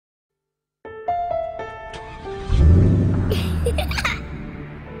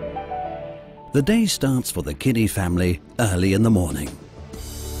The day starts for the Kiddy family early in the morning.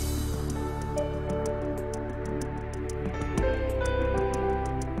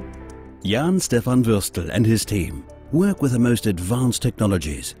 Jan Stefan Würstel and his team work with the most advanced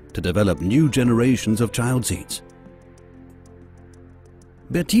technologies to develop new generations of child seats.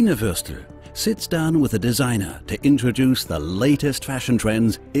 Bettina Würstel sits down with a designer to introduce the latest fashion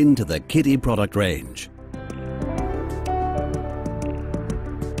trends into the Kiddy product range.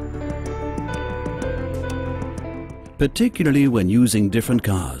 Particularly when using different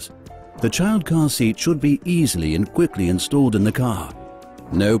cars, the child car seat should be easily and quickly installed in the car.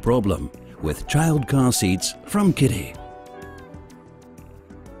 No problem with child car seats from Kiddy.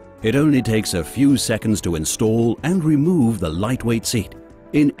 It only takes a few seconds to install and remove the lightweight seat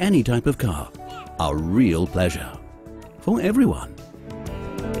in any type of car. A real pleasure for everyone.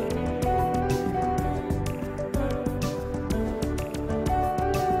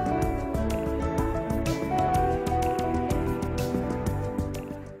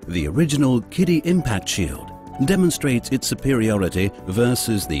 The original Kiddy Impact Shield demonstrates its superiority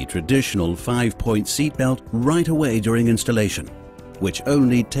versus the traditional 5-point seatbelt right away during installation, which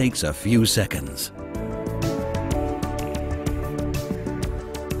only takes a few seconds.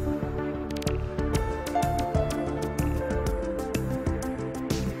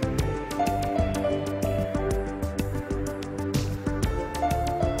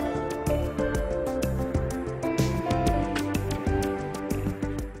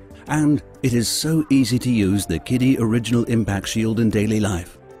 And it is so easy to use the Kiddy Original Impact Shield in daily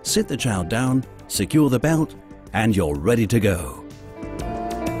life. Sit the child down, secure the belt, and you're ready to go.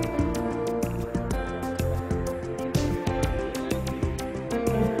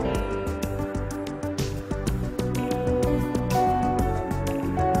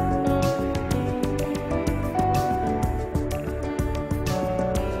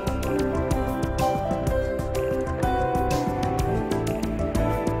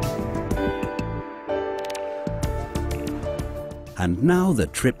 And now the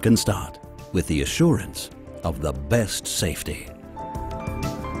trip can start with the assurance of the best safety.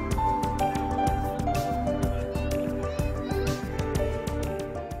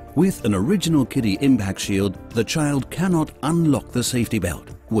 With an original Kiddy Impact Shield, the child cannot unlock the safety belt,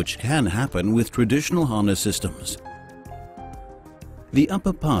 which can happen with traditional harness systems. The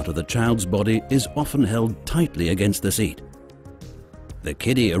upper part of the child's body is often held tightly against the seat. The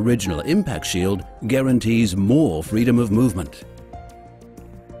Kiddy Original Impact Shield guarantees more freedom of movement.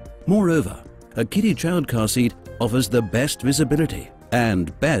 Moreover, a Kiddy child car seat offers the best visibility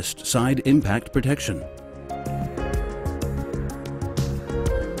and best side impact protection.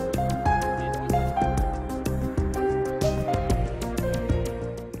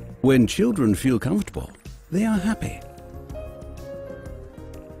 When children feel comfortable, they are happy.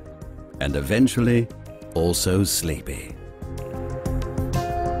 And eventually, also sleepy.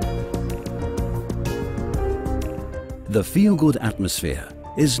 The feel-good atmosphere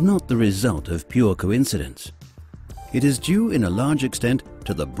is not the result of pure coincidence. It is due in a large extent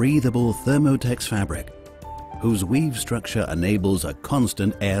to the breathable Thermotex fabric, whose weave structure enables a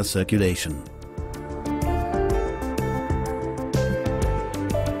constant air circulation.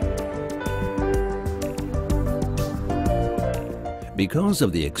 Because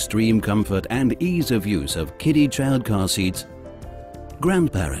of the extreme comfort and ease of use of Kiddy child car seats,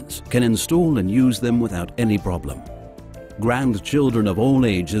 grandparents can install and use them without any problem. Grandchildren of all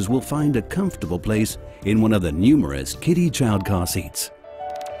ages will find a comfortable place in one of the numerous Kiddy child car seats.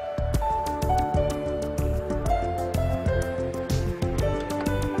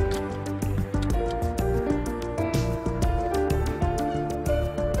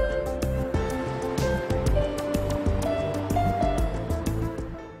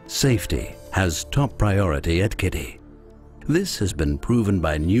 Safety has top priority at Kiddy. This has been proven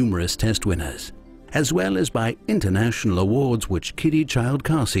by numerous test winners, as well as by international awards which Kiddy child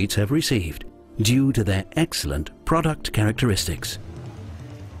car seats have received, due to their excellent product characteristics.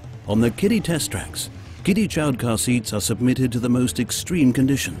 On the Kiddy test tracks, Kiddy child car seats are submitted to the most extreme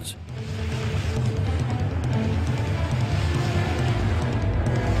conditions.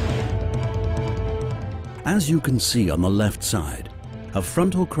 As you can see on the left side, a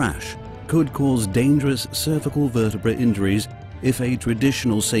frontal crash could cause dangerous cervical vertebra injuries if a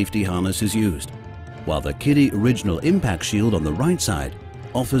traditional safety harness is used, while the Kiddy Original Impact Shield on the right side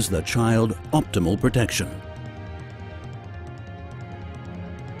offers the child optimal protection.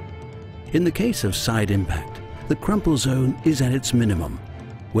 In the case of side impact, the crumple zone is at its minimum,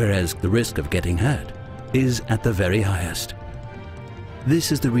 whereas the risk of getting hurt is at the very highest.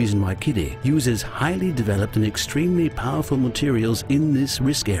 This is the reason why Kiddy uses highly developed and extremely powerful materials in this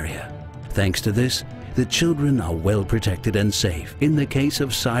risk area, Thanks to this, the children are well protected and safe in the case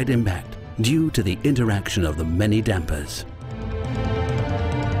of side impact due to the interaction of the many dampers.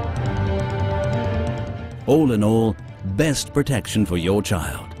 All in all, best protection for your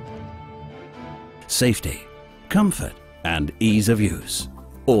child. Safety, comfort and ease of use,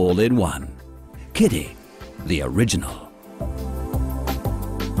 all in one. Kiddy, the original.